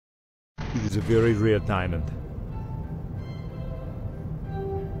It is a very rare diamond.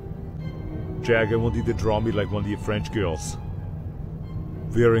 Jack, I want you to draw me like one of your French girls.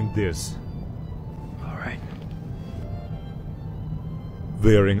 Wearing this. Alright.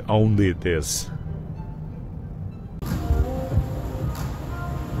 Wearing only this.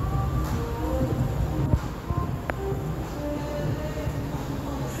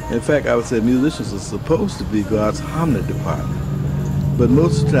 In fact, I would say musicians are supposed to be God's harmony department. But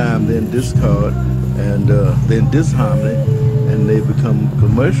most of the time they're in discord and they're in disharmony and they become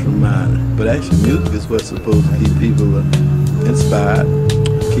commercial minded. But actually music is what's supposed to keep people inspired,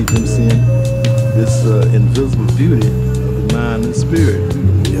 keep them seeing this invisible beauty of the mind and spirit.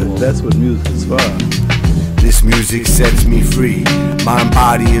 That's what music is for. This music sets me free, mind,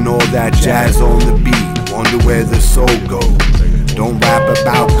 body, and all that jazz on the beat. Wonder where the soul goes. Don't rap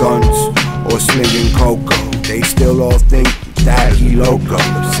about guns or slinging cocoa. They still all think that he loco.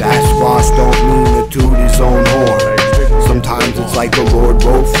 Sasquatch don't mean to toot his own horn. Sometimes it's like the Lord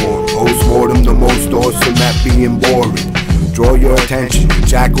wrote for him. Post-mortem, the most awesome at being boring. Draw your attention to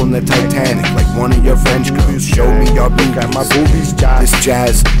Jack on the Titanic, like one of your French girls. Show me your boobies. This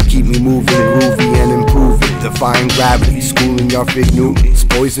jazz keep me moving, groovy and improving. Defying gravity, schooling your fig Newtons.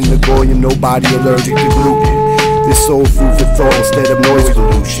 Poison the Goya, nobody allergic to gluten. This soul food for thought instead of noise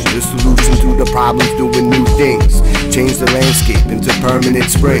pollution. The solution to the problems, doing new things. Change the landscape into permanent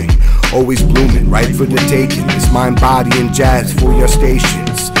spring. Always blooming, right for the taking. This mind, body, and jazz for your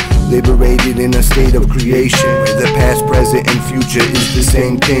stations. Liberated in a state of creation, where the past, present, and future is the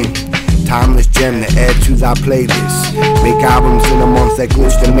same thing. Timeless gem to add to thy playlist. Make albums in a month that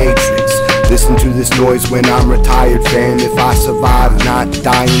glitch the matrix. Listen to this noise when I'm retired, fam. If I survive, not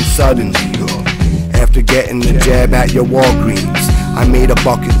dying suddenly. After getting the jab at your Walgreens, I made a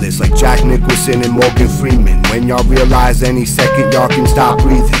bucket list like Jack Nicholson and Morgan Freeman. When y'all realize any second y'all can stop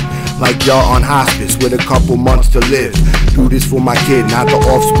breathing, like y'all on hospice with a couple months to live. Do this for my kid, not the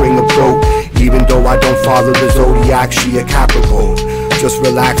offspring of dope. Even though I don't follow the zodiac, she a Capricorn. Just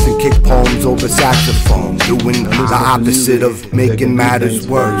relax and kick poems over saxophone, doing the opposite of making matters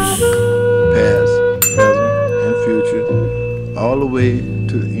worse. Past, present, and future, all the way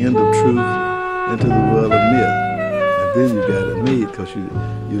to the end of truth, into the world of myth. And then you got it made because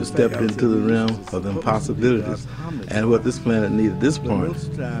you stepped into the realm of impossibilities. And what this planet needs at this point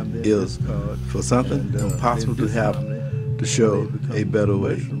is for something impossible to happen to show a better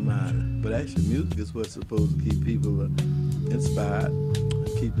way. But actually music is what's supposed to keep people inspired and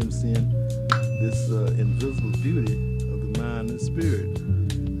keep them seeing this invisible beauty of the mind and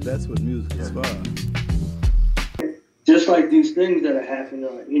spirit. That's what music is for. Just like these things that are happening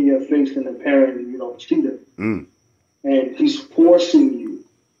in your face and apparently you don't see them. And he's forcing you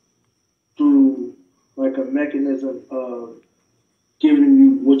through like a mechanism of giving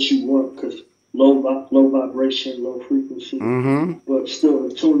you what you want, because low vibration, low frequency, but still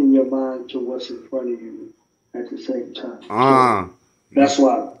attuning your mind to what's in front of you at the same time. So that's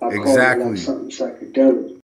why I call it like something psychedelic.